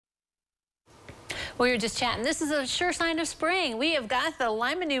We were just chatting. This is a sure sign of spring. We have got the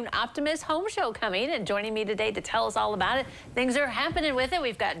Lima Noon Optimist Home Show coming, and joining me today to tell us all about it. Things are happening with it.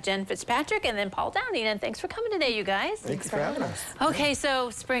 We've got Jen Fitzpatrick and then Paul Downing. And thanks for coming today, you guys. Thanks for having us. Okay,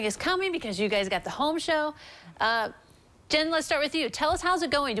 so spring is coming because you guys got the home show. Jen, let's start with you. Tell us, how's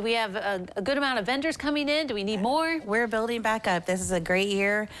it going? Do we have a good amount of vendors coming in? Do we need more? We're building back up. This is a great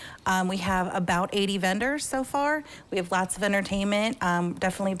year. We have about 80 vendors so far. We have lots of entertainment.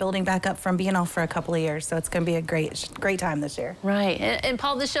 Definitely building back up from being off for a couple of years. So it's going to be a great time this year. Right. And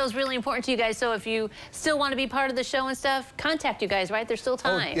Paul, this show is really important to you guys. So if you still want to be part of the show and stuff, contact you guys, right? There's still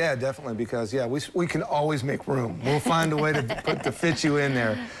time. Oh, yeah, definitely. Because, yeah, we can always make room. We'll find a way to fit you in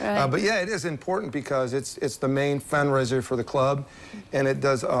there. Right. But, yeah, it is important because it's the main fundraiser for the club, and it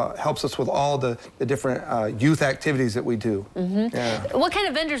does helps us with all the different youth activities that we do. Mm-hmm. Yeah. What kind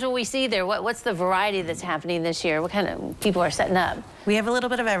of vendors will we see there? What's the variety that's happening this year? What kind of people are setting up? We have a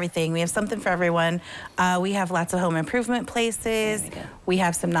little bit of everything. We have something for everyone. We have lots of home improvement places. We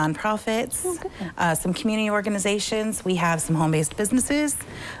have some nonprofits, some community organizations. We have some home-based businesses.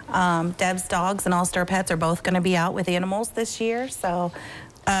 Deb's Dogs and All Star Pets are both going to be out with animals this year. So.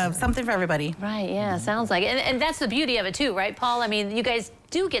 Something for everybody. Right, yeah, sounds like it. And that's the beauty of it too, right, Paul? I mean, you guys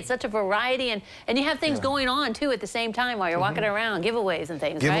do get such a variety, and you have things going on too at the same time while you're walking around, giveaways and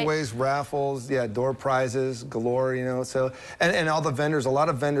things, right? Giveaways, raffles, yeah, door prizes, galore, you know, so, and all the vendors, a lot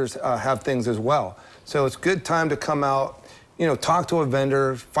of vendors have things as well. So it's a good time to come out, you know, talk to a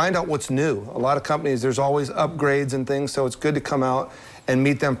vendor, find out what's new. A lot of companies, there's always upgrades and things, so it's good to come out and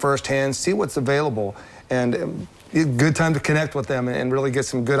meet them firsthand, see what's available, and good time to connect with them and really get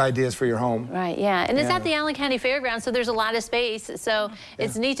some good ideas for your home. Right, yeah. And it's at the Allen County Fairgrounds, so there's a lot of space. So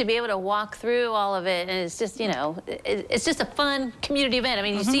it's neat to be able to walk through all of it. And it's just, you know, it's just a fun community event. I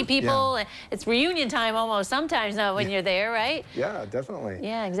mean, you see people, it's reunion time almost sometimes now when you're there, right? Yeah, definitely.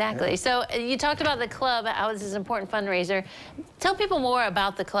 Yeah, exactly. So you talked about the club, how this is an important fundraiser. Tell people more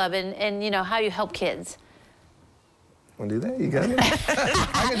about the club and you know, how you help kids. Want to do that? You got it?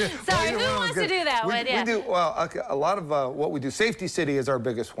 I can do it. Sorry, who wants to do that one? We do, well, okay, a lot of what we do, Safety City is our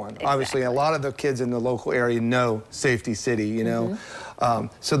biggest one. Exactly. Obviously, a lot of the kids in the local area know Safety City, you know.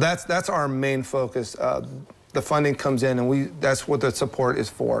 So that's our main focus. The funding comes in, and that's what the support is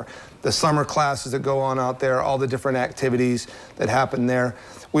for. The summer classes that go on out there, all the different activities that happen there.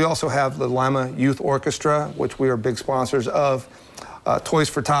 We also have the Lima Youth Orchestra, which we are big sponsors of, Toys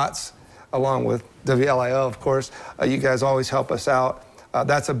for Tots, along with WLIO, of course. You guys always help us out.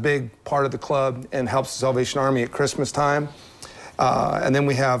 That's a big part of the club and helps the Salvation Army at Christmas time. And then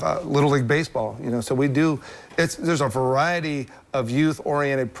we have Little League Baseball, you know, so we do, there's a variety of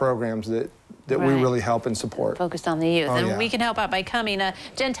youth-oriented programs that we really help and support. Focused on the youth. And we can help out by coming.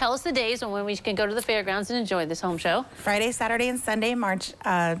 Jen, tell us the days when we can go to the fairgrounds and enjoy this home show. Friday, Saturday, and Sunday, March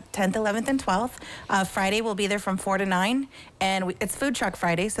 10th, 11th, and 12th. Friday, we'll be there from 4 to 9. And it's Food Truck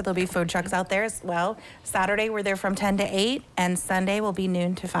Friday, so there'll be food trucks out there as well. Saturday, we're there from 10 to 8. And Sunday will be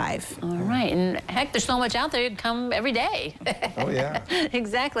noon to 5. All right. And heck, there's so much out there. You can come every day. Oh, yeah.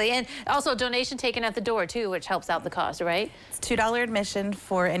 Exactly. And also donation taken at the door, too, which helps out the cost, right? It's $2 admission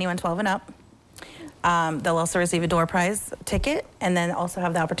for anyone 12 and up. They'll also receive a door prize ticket and then also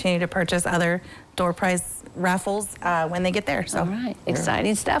have the opportunity to purchase other door prize raffles when they get there. So. All right.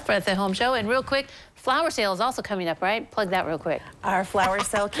 Exciting stuff at the home show. And real quick, flower sale is also coming up, right? Plug that real quick. Our flower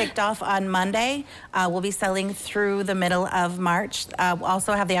sale kicked off on Monday. We'll be selling through the middle of March. We'll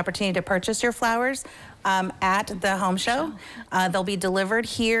also have the opportunity to purchase your flowers at the home show. They'll be delivered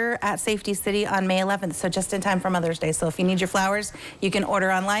here at Safety City on May 11th, so just in time for Mother's Day. So if you need your flowers, you can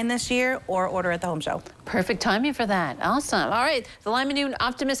order online this year or order at the home show. Perfect timing for that. Awesome. All right, the Lima Noon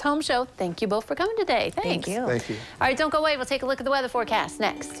Optimist Home Show. Thank you both for coming today. Thanks. Thank you. Thank you. All right, don't go away. We'll take a look at the weather forecast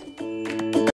next.